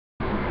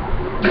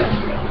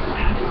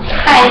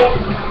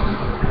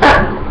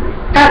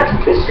That's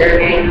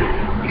disturbing.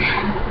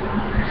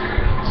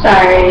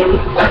 Sorry.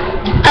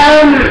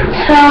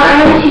 So I'm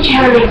going to teach you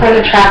how to make like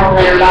a travel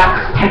litter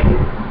box,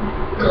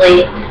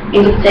 technically. You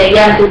could say,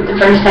 yes, it's the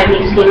first time you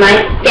see my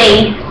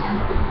face.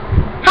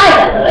 Hi,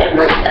 by the way,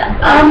 Marissa.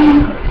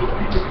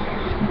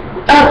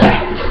 Okay.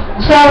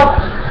 So,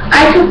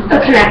 I took a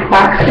Connect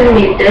box and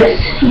made this.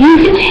 You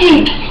can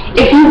take,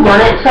 if you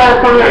want it, so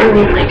I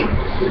mean, like,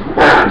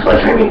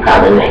 boyfriend, you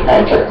probably make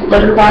like a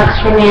litter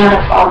box for me out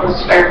of all the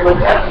spare wood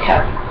that we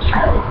have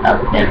piled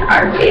up in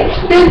our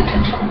basement.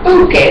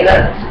 Okay,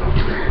 that's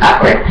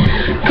awkward.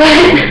 But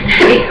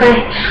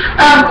anyway,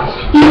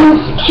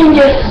 you can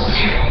just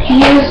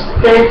use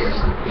this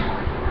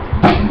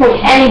with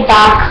any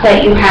box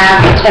that you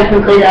have.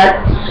 Technically,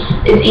 that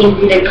is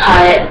easy to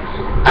cut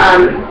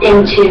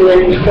into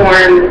and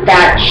form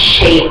that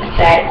shape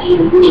that you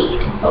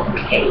need.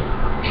 Okay.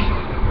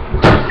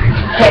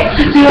 Okay,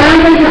 so you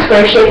want to make a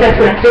square shape that's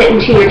going to fit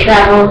into your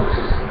travel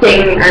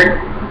thing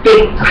or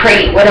big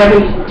crate, whatever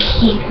you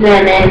keep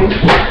them in.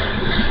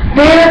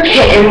 They're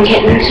kittens,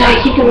 so I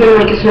keep them in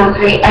like a small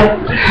crate.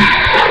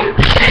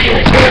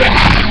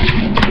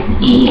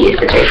 It's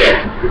right there.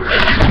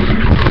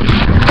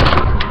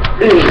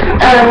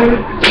 I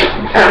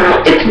don't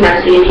know, it's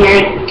messy in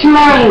here.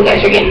 Tomorrow you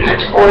guys are getting a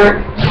tour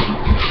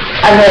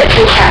of it.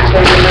 The cats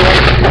were in there,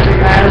 something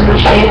that I was going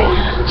to show you.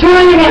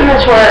 Tomorrow you're getting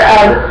a tour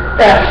of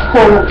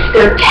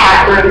their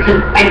cat room,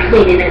 because I'm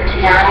cleaning it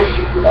tonight.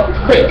 So it's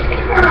clean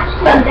tomorrow,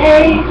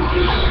 Sunday.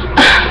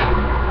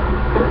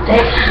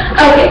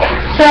 Okay,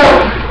 so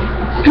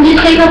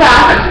just take a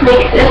box,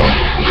 make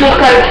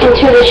like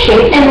into the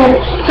shape, and then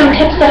some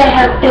tips that I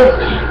have is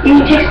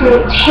you can take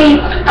some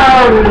tape.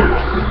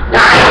 No,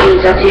 I don't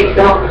use that tape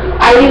though.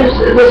 I use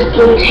this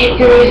blue tape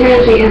the reason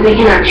is because they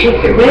cannot chew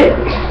through it.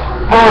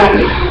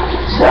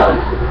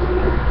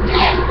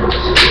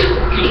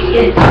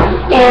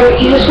 And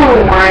you just want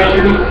to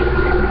line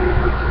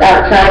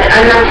that side.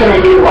 I'm not going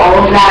to do all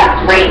of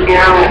that right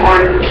now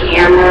on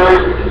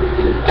camera,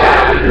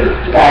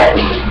 but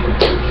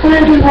I'm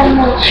going to do one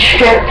little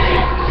strip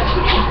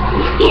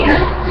here.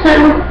 So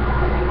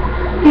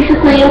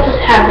basically you'll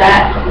just have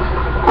that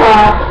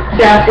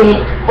throughout the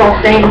whole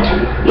thing,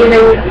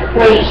 even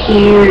right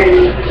here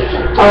and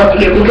all up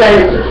here,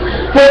 because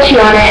they'll chew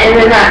on it and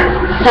then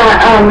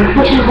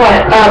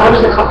what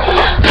is it called?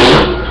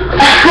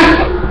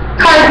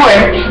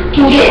 Cardboard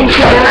can get into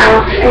your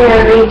mouth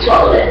and they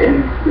swallow it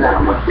and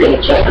they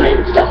choke on it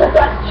and stuff like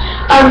that.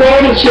 They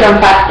already chewed on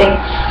plastic.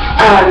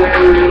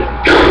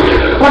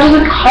 What is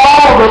it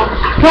called?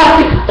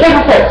 Plastic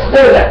paper plates.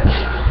 There we go.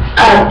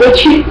 They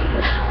chew.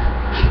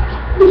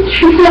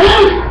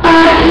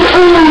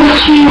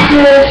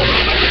 Jesus.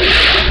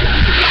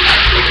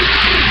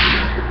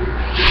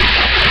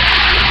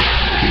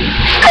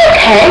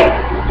 Okay.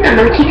 I'm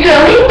gonna keep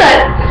going, but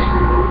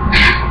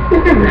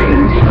never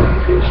mind.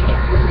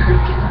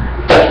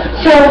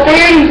 So they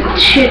already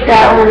chewed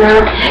that one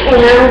up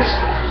and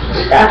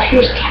stuff.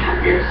 Here's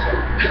cabinets.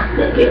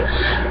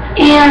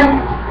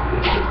 And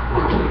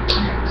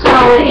so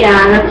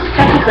yeah, that's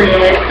technically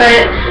it.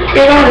 But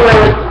they don't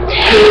want to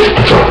take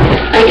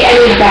like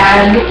any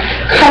bag,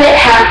 cut it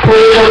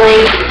halfway to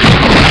length.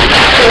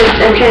 Because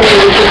I'm trying to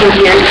make it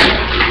easier.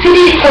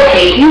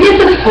 Okay, you get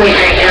the point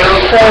right now.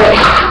 So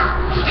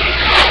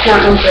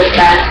not look like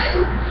that.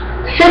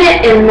 Fit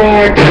it in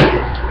there.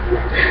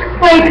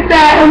 Like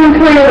that, and then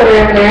put it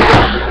over there.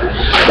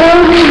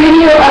 There'll be a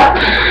video up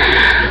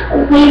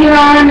later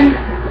on.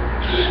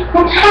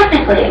 Well,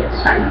 technically it's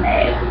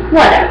Sunday.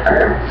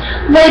 Whatever.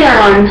 Later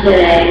on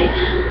today,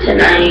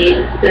 tonight,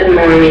 good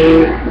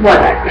morning,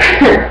 whatever.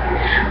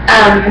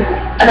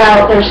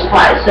 About their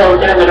supplies. So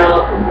their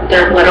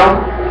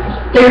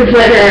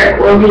glitter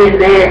will be in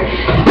there.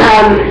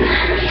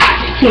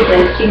 See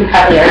this, you can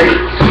probably already,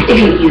 if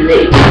you use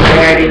it, you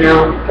probably already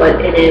know what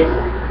it is.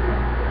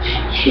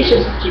 She's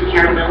just sitting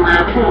here in the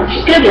lab.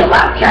 She's gonna be a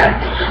lab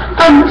cat.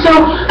 So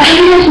I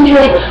hope you guys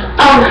enjoyed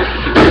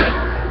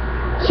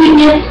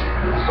cuteness